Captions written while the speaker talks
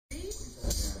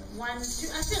1, 2.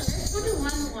 Actually, let's go to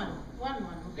 1, 1. 1,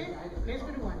 1. Okay? Let's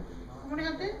go to 1. মনে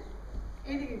হাতে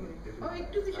এইদিকে করে ও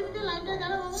একটু পিছনে যে লাইনটা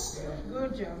গেল বাবা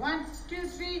good job 1 2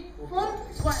 3 4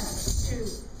 1 2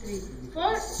 3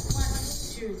 4 1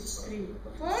 2 3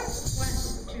 4 1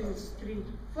 2 3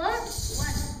 4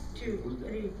 1 2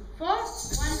 3 4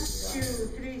 1 2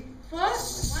 3 4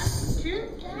 1 2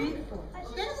 3 4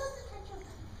 okay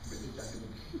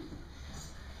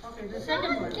okay the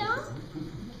second one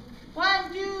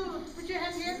 1 2 put your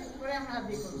hand here where I'm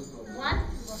happy 1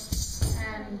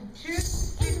 and 2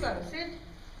 please go sit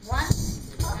 1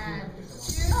 and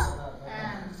 2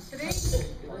 and 3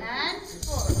 and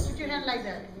 4 put your hand like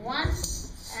that 1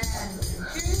 and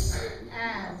 2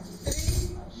 and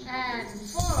 3 and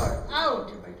 4 out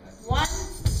 1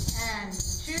 and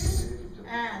 2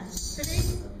 and 3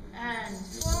 and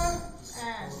 4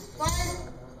 and 5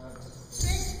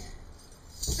 6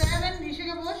 7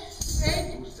 Nishika Bosch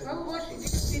 8 Babu Bosch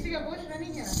Nitika Bosch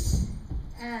running here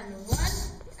and 1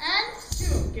 and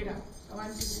 2 get up 1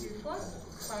 2 3 4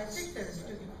 5 6 7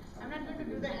 2 I'm not going to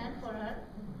do the hand for her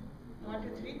 1 2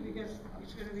 3 because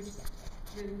it's going to be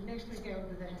the next week I will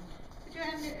do the hand put your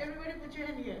hand here everybody put your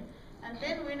hand here and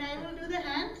then when I will do the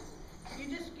hand you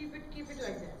just keep it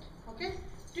like that okay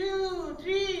 2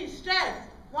 3 start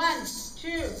 1 2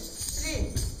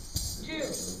 3 2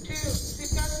 2 sit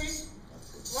down please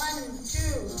 1 2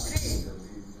 3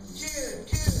 2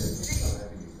 2 3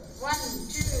 1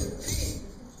 2 3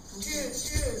 2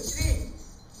 2 3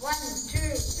 1 2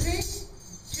 3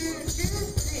 2 2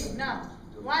 3 now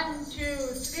 1 2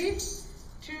 3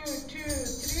 2 2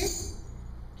 3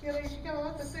 কি হলো ইশিকা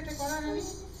বাবা তো এটা করা নানি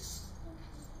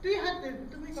তুই হাত দে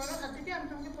তুমি করো হাত দিয়ে আমি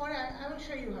তোমাকে পরে I will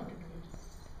show you how to do it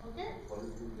okay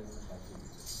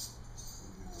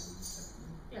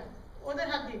yeah ওদের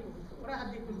হাত দিয়ে করব ওরা হাত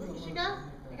দিয়ে করব ইশিকা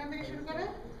এখান থেকে শুরু করে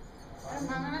আর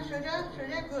ভাঙানা সোজা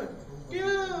সোজা গুড 2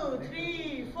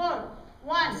 3 4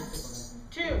 1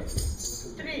 2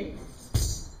 3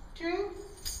 2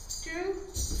 2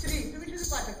 3 তুমি শুধু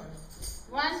পাটা করো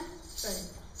 1 sorry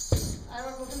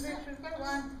আবার প্রথম থেকে শুরু কর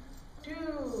 1 2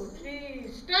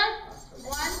 3 start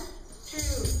 1 2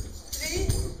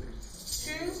 3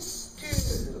 2 2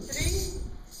 3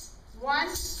 1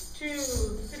 2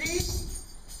 3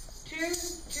 2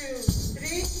 2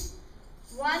 3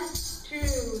 1 2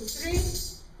 3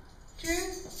 2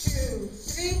 2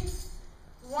 3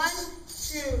 1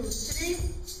 2 3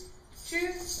 2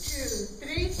 2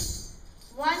 3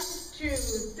 1 2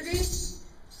 3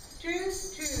 2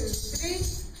 2 3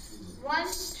 1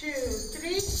 2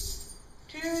 3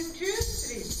 2 2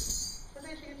 3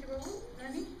 কোথায় শিখেছি বাবু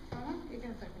রানী আমার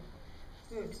এখানে থাকে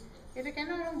গুড এটা কেন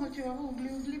এরকম হচ্ছে বাবু উগলি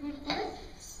উগলি করে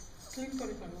ক্লিন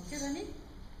করে করো ওকে রানী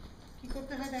কি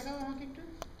করতে হয় দেখাও আমাকে একটু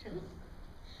চলো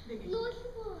দেখি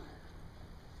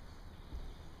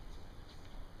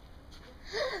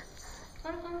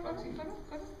করো করো করো করো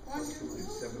করো 1 2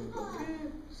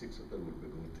 6 উঠবে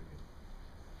ঘুম থেকে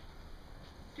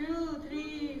 2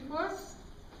 3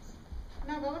 4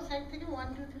 না বাবা সাইড থেকে 1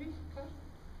 2 3 করো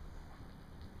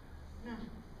না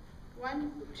 1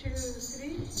 2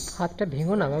 3 হাতটা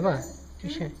ভেঙো না বাবা 2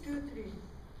 2 3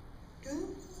 2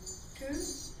 2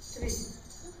 3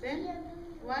 then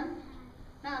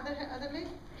 1 no other leg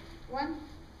 1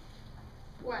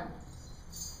 1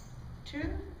 2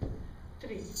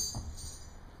 3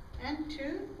 and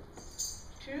 2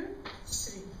 2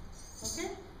 3 okay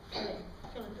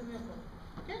চলো তুমি করো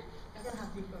ওকে এখন হাত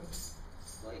দিয়ে করো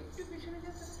তো একটু পিছনে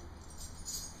যাও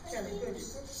চলো গুড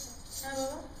হ্যাঁ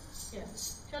বাবা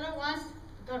চলো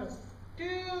 1 ধরো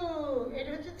 2 এটা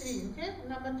হচ্ছে 3 ওকে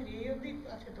নাম্বার 3 এই অবধি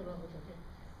আছে তোলা হবে ওকে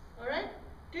অলরাইট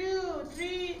 2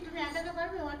 3 তুমি একা একা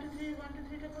পারবে 1 2 3 1 2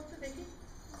 3 টা করতে দেখি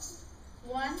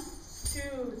 1 2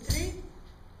 3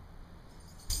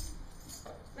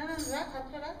 না না রাখ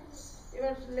হাতটা রাখ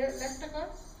এবার লেফটটা কর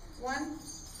 1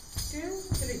 2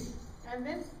 3 and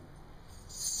then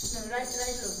no right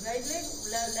leg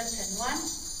left hand 1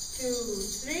 2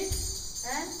 3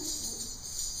 and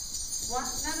 1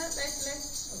 no right leg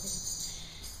okay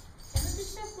can you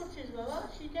disturb করছিস বাবা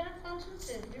she cannot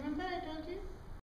concentrate remember I told you